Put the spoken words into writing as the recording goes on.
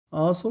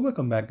So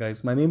welcome back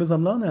guys, my name is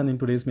Amlan and in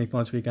today's Make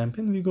Launch Free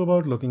campaign we go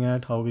about looking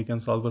at how we can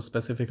solve a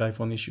specific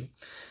iPhone issue.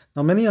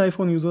 Now many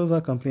iPhone users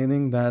are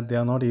complaining that they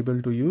are not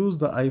able to use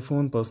the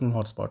iPhone personal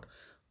hotspot.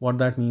 What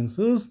that means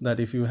is that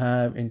if you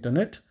have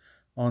internet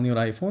on your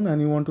iPhone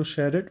and you want to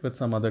share it with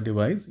some other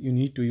device, you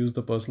need to use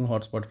the personal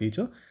hotspot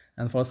feature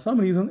and for some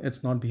reason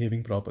it's not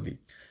behaving properly.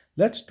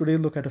 Let's today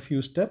look at a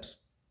few steps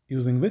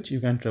using which you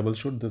can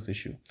troubleshoot this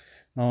issue.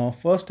 Now,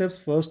 first steps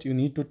first, you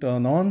need to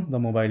turn on the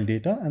mobile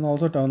data and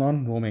also turn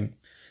on roaming.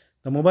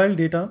 The mobile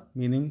data,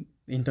 meaning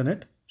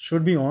internet,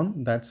 should be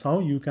on. That's how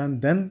you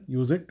can then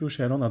use it to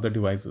share on other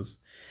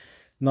devices.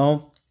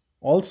 Now,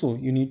 also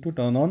you need to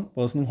turn on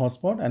personal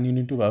hotspot and you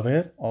need to be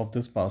aware of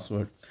this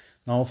password.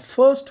 Now,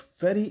 first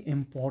very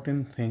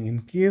important thing, in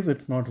case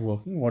it's not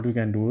working, what you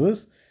can do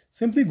is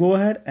simply go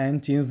ahead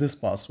and change this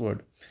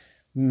password.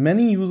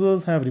 Many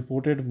users have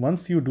reported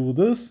once you do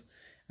this,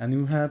 and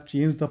you have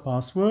changed the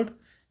password,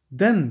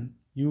 then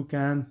you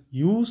can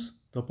use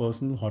the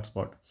personal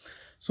hotspot.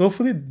 So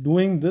hopefully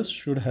doing this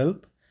should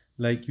help.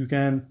 Like you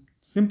can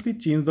simply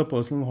change the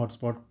personal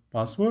hotspot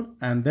password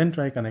and then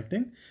try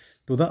connecting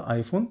to the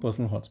iPhone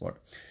personal hotspot.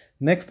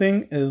 Next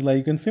thing is like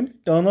you can simply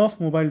turn off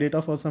mobile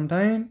data for some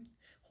time,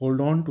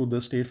 hold on to the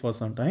state for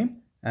some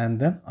time, and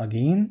then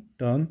again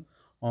turn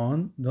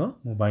on the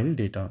mobile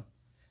data.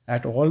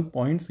 At all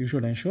points, you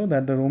should ensure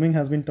that the roaming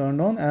has been turned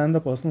on and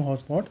the personal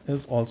hotspot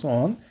is also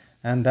on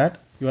and that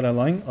you are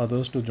allowing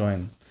others to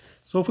join.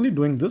 So hopefully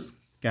doing this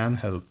can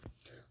help.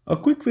 A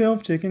quick way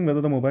of checking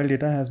whether the mobile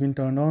data has been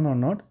turned on or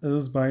not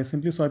is by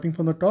simply swiping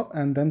from the top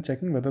and then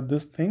checking whether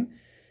this thing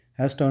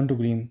has turned to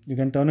green. You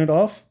can turn it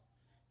off.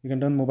 You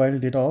can turn mobile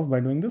data off by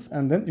doing this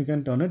and then you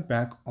can turn it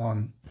back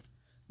on.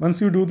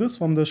 Once you do this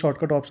from the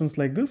shortcut options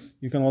like this,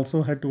 you can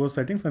also head towards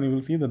settings and you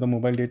will see that the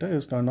mobile data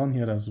is turned on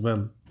here as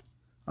well.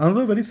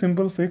 Another very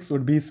simple fix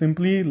would be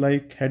simply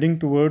like heading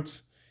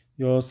towards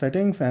your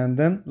settings and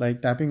then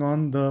like tapping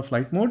on the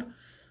flight mode.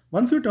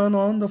 Once you turn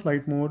on the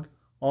flight mode,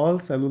 all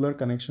cellular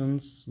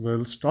connections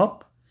will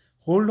stop.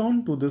 Hold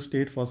on to this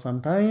state for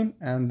some time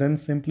and then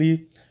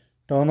simply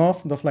turn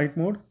off the flight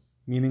mode,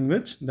 meaning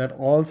which that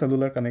all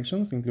cellular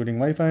connections including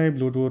Wi-Fi,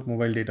 Bluetooth,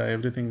 mobile data,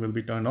 everything will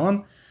be turned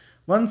on.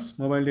 Once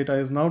mobile data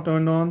is now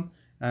turned on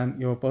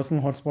and your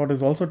personal hotspot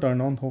is also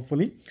turned on,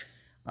 hopefully,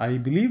 I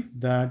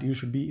believe that you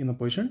should be in a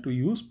position to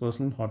use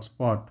personal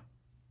hotspot.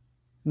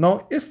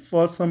 Now, if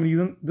for some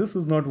reason this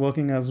is not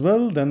working as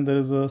well, then there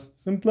is a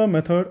simpler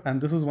method and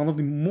this is one of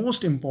the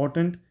most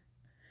important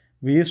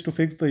ways to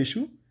fix the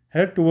issue.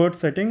 Head towards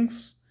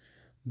settings,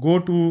 go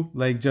to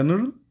like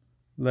general,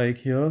 like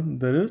here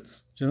there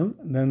is general,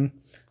 then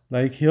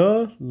like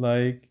here,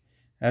 like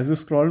as you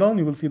scroll down,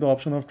 you will see the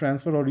option of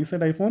transfer or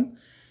reset iPhone.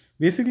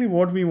 Basically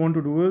what we want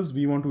to do is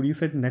we want to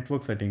reset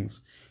network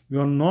settings.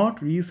 You are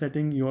not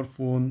resetting your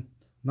phone.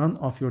 None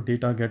of your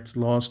data gets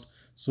lost.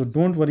 So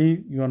don't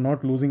worry, you are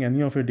not losing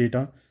any of your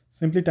data.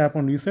 Simply tap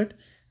on reset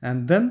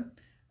and then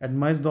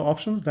amidst the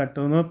options that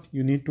turn up,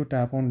 you need to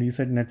tap on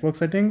reset network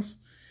settings.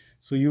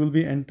 So you will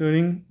be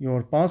entering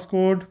your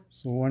passcode.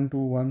 So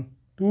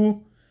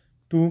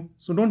 12122.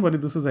 So don't worry,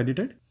 this is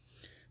edited.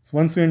 So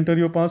once you enter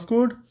your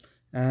passcode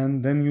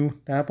and then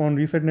you tap on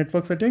reset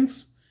network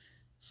settings,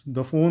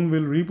 the phone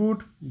will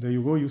reboot. There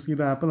you go, you see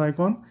the Apple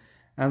icon.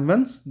 And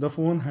once the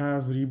phone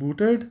has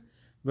rebooted,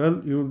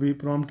 well, you will be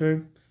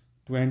prompted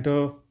to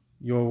enter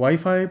your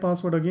Wi-Fi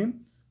password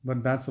again,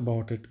 but that's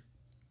about it.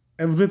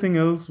 Everything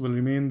else will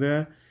remain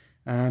there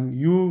and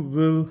you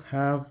will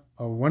have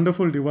a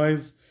wonderful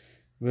device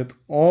with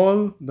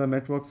all the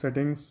network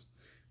settings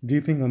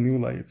breathing a new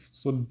life.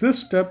 So this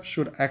step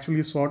should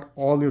actually sort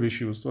all your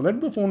issues. So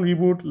let the phone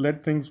reboot,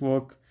 let things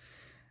work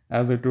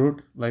as it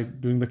would, like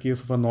during the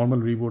case of a normal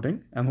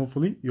rebooting, and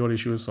hopefully your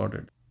issue is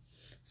sorted.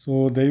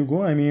 So there you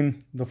go. I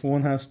mean, the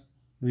phone has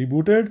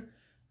rebooted.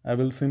 I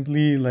will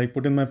simply like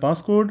put in my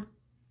passcode.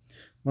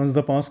 Once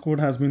the passcode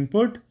has been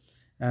put,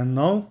 and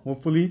now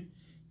hopefully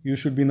you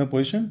should be in a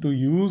position to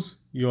use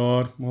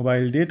your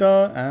mobile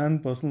data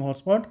and personal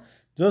hotspot.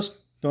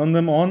 Just turn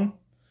them on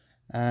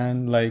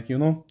and like,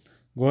 go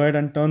ahead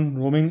and turn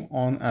roaming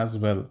on as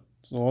well.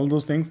 So all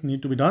those things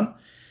need to be done.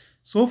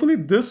 So hopefully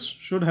this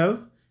should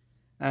help.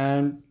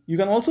 And you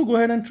can also go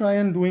ahead and try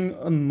and doing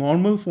a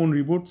normal phone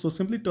reboot. So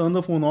simply turn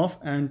the phone off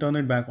and turn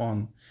it back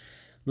on.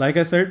 Like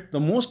I said, the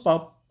most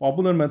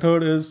popular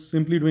method is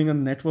simply doing a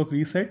network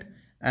reset.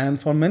 And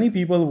for many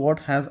people, what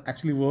has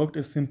actually worked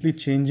is simply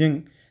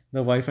changing the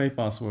Wi-Fi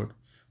password.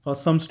 For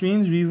some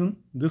strange reason,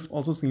 this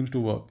also seems to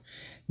work.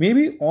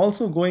 Maybe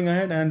also going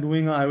ahead and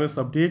doing an iOS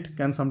update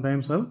can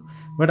sometimes help.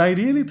 But I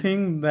really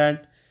think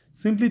that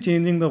simply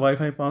changing the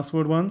Wi-Fi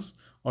password once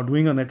or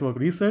doing a network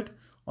reset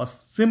or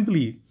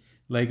simply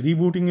like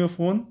rebooting your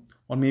phone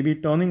or maybe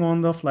turning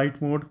on the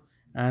flight mode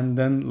and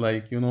then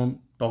like,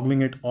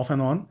 toggling it off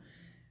and on,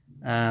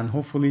 and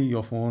hopefully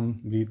your phone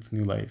breathes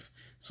new life.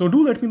 So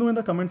do let me know in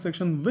the comment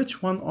section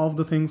which one of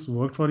the things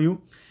worked for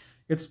you.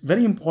 It's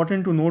very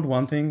important to note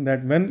one thing,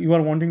 that when you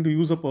are wanting to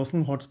use a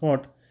personal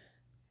hotspot,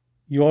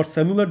 your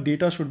cellular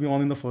data should be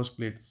on in the first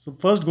place. So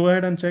first go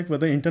ahead and check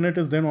whether internet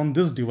is then on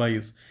this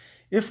device.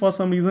 If for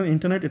some reason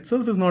internet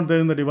itself is not there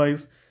in the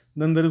device,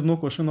 then there is no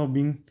question of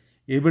being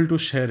able to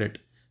share it.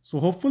 So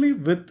hopefully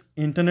with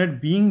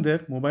internet being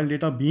there, mobile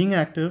data being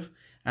active,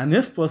 and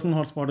if personal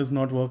hotspot is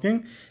not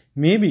working,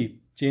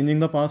 maybe changing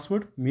the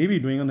password, maybe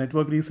doing a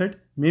network reset,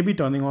 maybe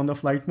turning on the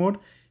flight mode,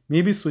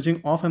 maybe switching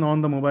off and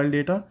on the mobile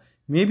data,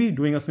 maybe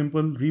doing a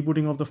simple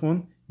rebooting of the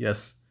phone.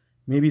 Yes,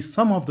 maybe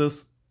some of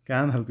this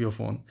can help your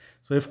phone.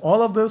 So if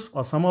all of this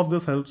or some of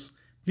this helps,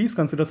 please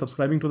consider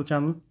subscribing to the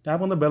channel,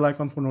 tap on the bell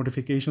icon for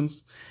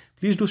notifications.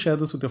 Please do share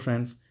this with your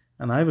friends,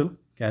 and I will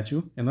catch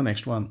you in the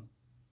next one.